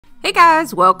Hey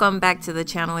guys, welcome back to the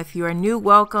channel. If you are new,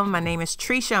 welcome. My name is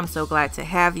Trisha. I'm so glad to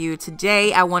have you.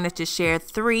 Today I wanted to share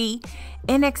 3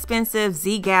 inexpensive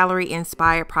Z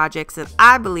Gallerie-inspired projects that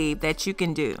I believe that you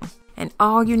can do. And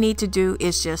all you need to do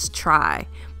is just try.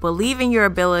 Believe in your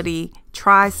ability.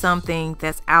 Try something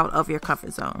that's out of your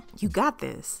comfort zone. You got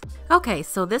this. Okay,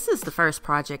 so this is the first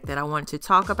project that I want to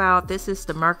talk about. This is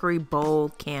the Mercury Bowl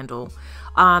candle.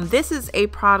 This is a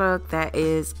product that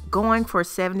is going for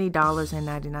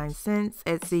 $70.99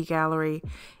 at Z Gallerie.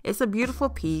 It's a beautiful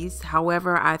piece.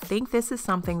 However, I think this is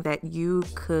something that you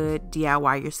could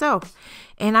DIY yourself.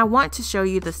 And I want to show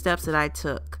you the steps that I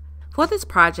took. For this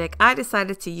project, I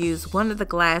decided to use one of the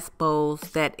glass bowls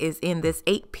that is in this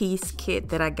 8-piece kit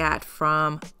that I got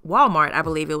from Walmart. I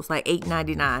believe it was like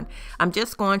 $8.99. I'm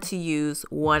just going to use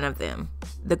one of them.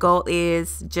 The goal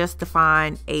is just to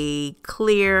find a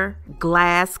clear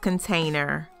glass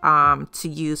container to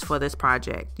use for this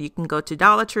project. You can go to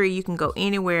Dollar Tree, you can go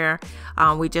anywhere.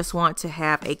 We just want to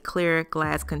have a clear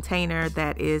glass container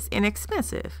that is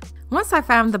inexpensive. Once I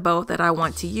found the bowl that I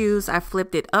want to use, I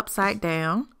flipped it upside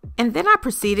down, and then I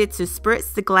proceeded to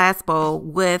spritz the glass bowl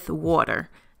with water.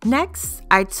 Next,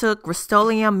 I took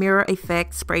Rust-Oleum Mirror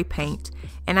Effect spray paint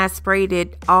and I sprayed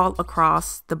it all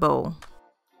across the bowl.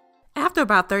 After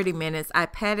about 30 minutes, I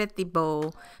patted the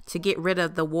bowl to get rid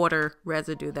of the water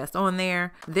residue that's on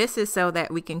there. This is so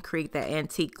that we can create that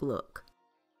antique look.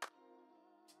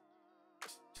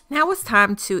 Now it's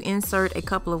time to insert a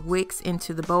couple of wicks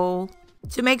into the bowl.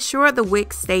 To make sure the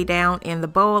wicks stay down in the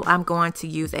bowl, I'm going to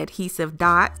use adhesive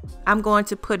dots. I'm going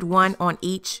to put one on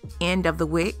each end of the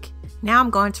wick. Now I'm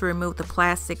going to remove the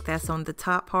plastic that's on the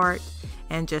top part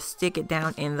and just stick it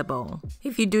down in the bowl.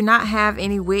 If you do not have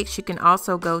any wicks, you can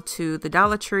also go to the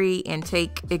Dollar Tree and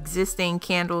take existing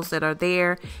candles that are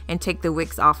there and take the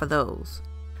wicks off of those.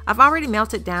 I've already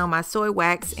melted down my soy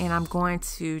wax and I'm going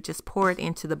to just pour it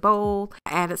into the bowl.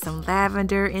 I added some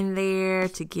lavender in there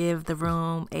to give the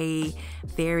room a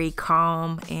very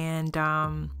calm and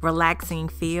relaxing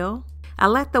feel. I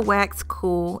let the wax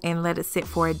cool and let it sit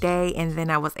for a day, and then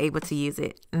I was able to use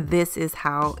it. This is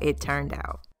how it turned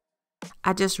out.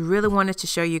 I just really wanted to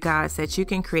show you guys that you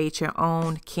can create your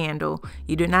own candle.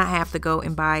 You do not have to go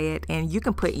and buy it, and you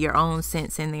can put your own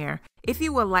scents in there. If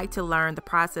you would like to learn the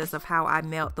process of how I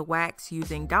melt the wax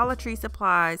using Dollar Tree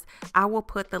supplies, I will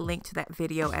put the link to that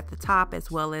video at the top as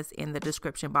well as in the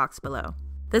description box below.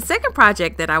 The second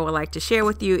project that I would like to share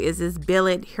with you is this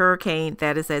billet hurricane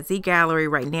that is at Z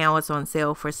Gallerie right now. It's on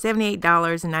sale for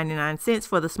 $78.99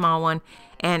 for the small one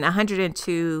and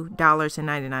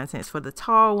 $102.99 for the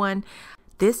tall one.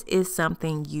 This is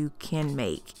something you can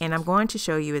make, and I'm going to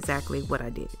show you exactly what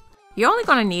I did. You're only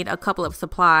going to need a couple of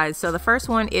supplies. So the first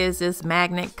one is this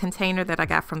magnet container that I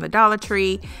got from the Dollar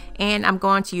Tree, and I'm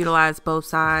going to utilize both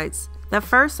sides. The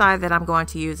first side that I'm going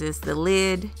to use is the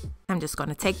lid. I'm just going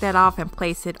to take that off and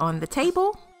place it on the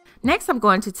table. Next, I'm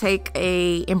going to take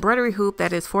a embroidery hoop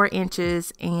that is 4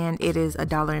 inches and it is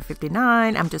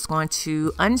 $1.59. I'm just going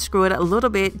to unscrew it a little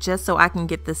bit just so I can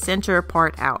get the center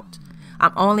part out.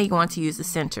 I'm only going to use the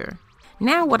center.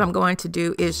 Now what I'm going to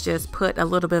do is just put a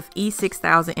little bit of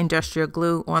E6000 industrial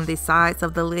glue on the sides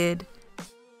of the lid.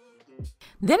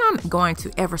 Then I'm going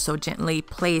to ever so gently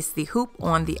place the hoop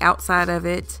on the outside of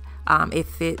it. It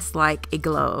fits like a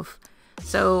glove.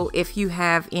 So if you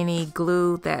have any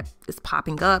glue that is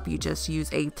popping up, you just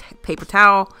use a paper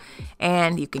towel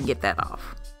and you can get that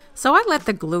off. So I let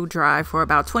the glue dry for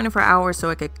about 24 hours so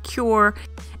it could cure,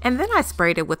 and then I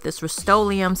sprayed it with this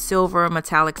Rust-Oleum silver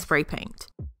metallic spray paint.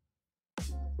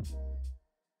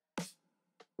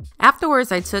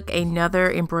 Afterwards, I took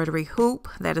another embroidery hoop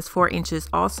that is 4 inches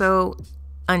also,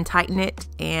 untighten it,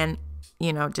 and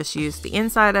just use the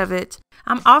inside of it.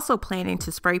 I'm also planning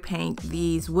to spray paint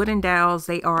these wooden dowels.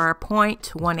 They are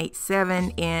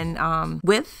 0.187 in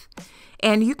width,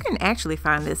 and you can actually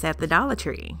find this at the Dollar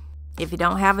Tree. If you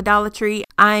don't have a Dollar Tree,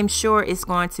 I'm sure it's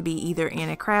going to be either in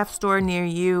a craft store near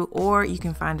you or you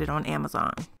can find it on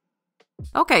Amazon.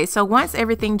 Okay, so once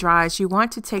everything dries, you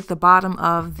want to take the bottom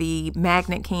of the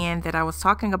magnet can that I was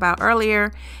talking about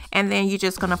earlier, and then you're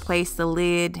just going to place the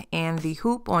lid and the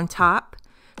hoop on top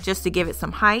just to give it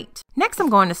some height. Next, I'm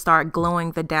going to start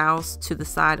gluing the dowels to the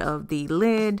side of the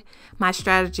lid. My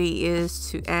strategy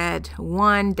is to add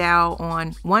one dowel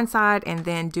on one side and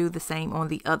then do the same on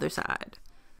the other side.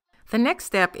 The next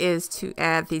step is to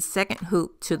add the second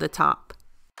hoop to the top.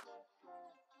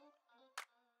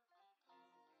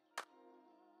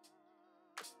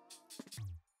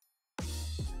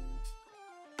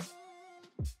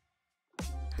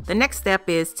 The next step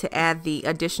is to add the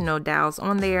additional dowels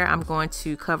on there. I'm going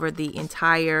to cover the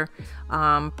entire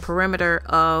perimeter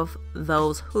of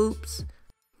those hoops.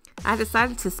 I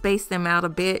decided to space them out a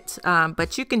bit,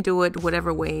 but you can do it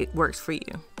whatever way it works for you.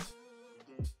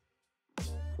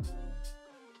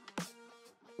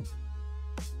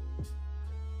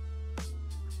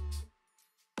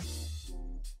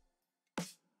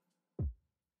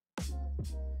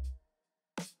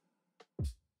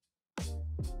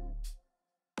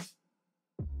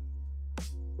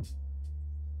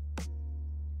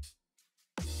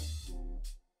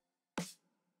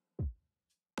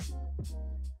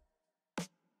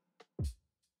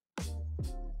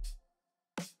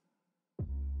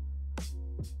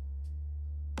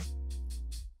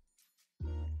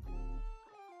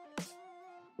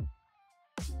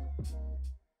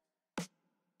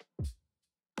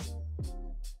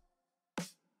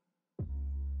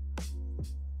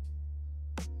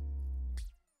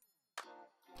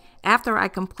 After I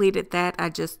completed that, I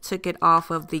just took it off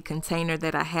of the container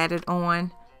that I had it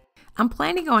on. I'm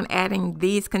planning on adding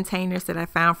these containers that I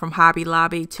found from Hobby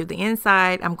Lobby to the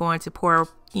inside. I'm going to pour,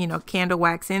 candle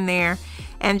wax in there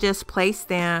and just place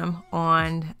them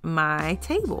on my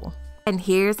table. And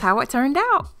here's how it turned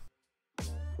out.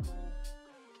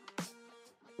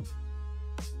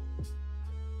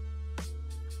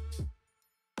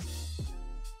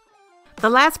 The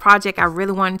last project I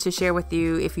really wanted to share with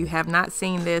you, if you have not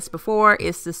seen this before,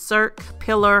 is the Cirque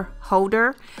pillar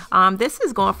holder. This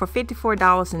is going for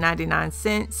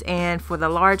 $54.99, and for the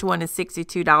large one is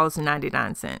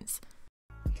 $62.99.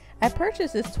 I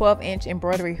purchased this 12-inch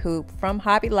embroidery hoop from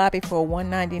Hobby Lobby for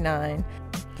 $1.99.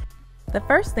 The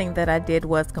first thing that I did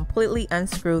was completely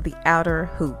unscrew the outer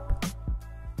hoop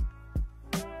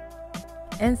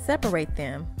and separate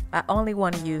them. I only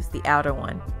want to use the outer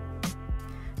one.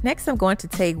 Next, I'm going to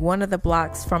take one of the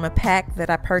blocks from a pack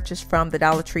that I purchased from the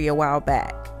Dollar Tree a while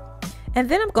back. And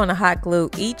then I'm going to hot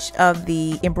glue each of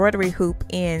the embroidery hoop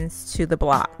ends to the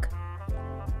block.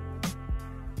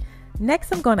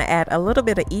 Next, I'm going to add a little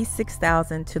bit of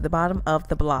E6000 to the bottom of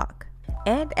the block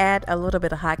and add a little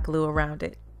bit of hot glue around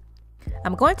it.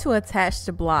 I'm going to attach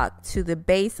the block to the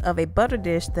base of a butter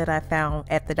dish that I found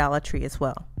at the Dollar Tree as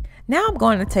well. Now I'm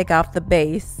going to take off the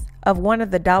base of one of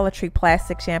the Dollar Tree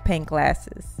plastic champagne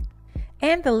glasses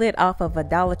and the lid off of a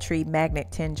Dollar Tree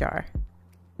magnet tin jar.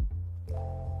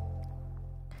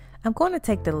 I'm going to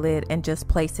take the lid and just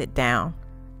place it down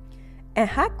and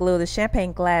hot glue the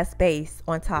champagne glass base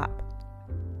on top.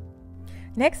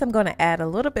 Next, I'm going to add a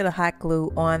little bit of hot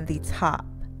glue on the top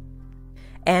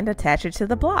and attach it to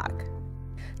the block.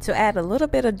 To add a little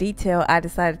bit of detail, I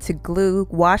decided to glue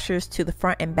washers to the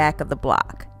front and back of the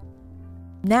block.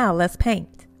 Now let's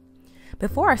paint.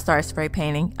 Before I start spray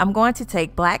painting, I'm going to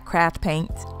take black craft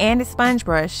paint and a sponge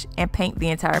brush and paint the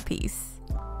entire piece.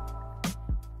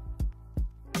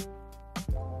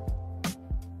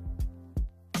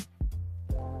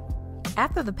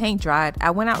 After the paint dried, I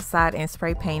went outside and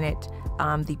spray painted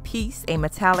the piece a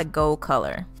metallic gold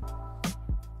color.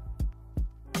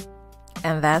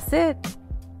 And that's it.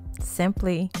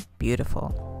 Simply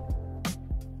beautiful.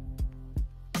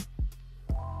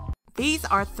 These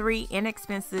are 3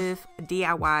 inexpensive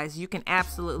DIYs you can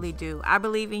absolutely do. I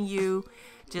believe in you.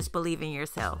 Just believe in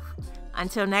yourself.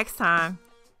 Until next time,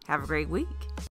 have a great week.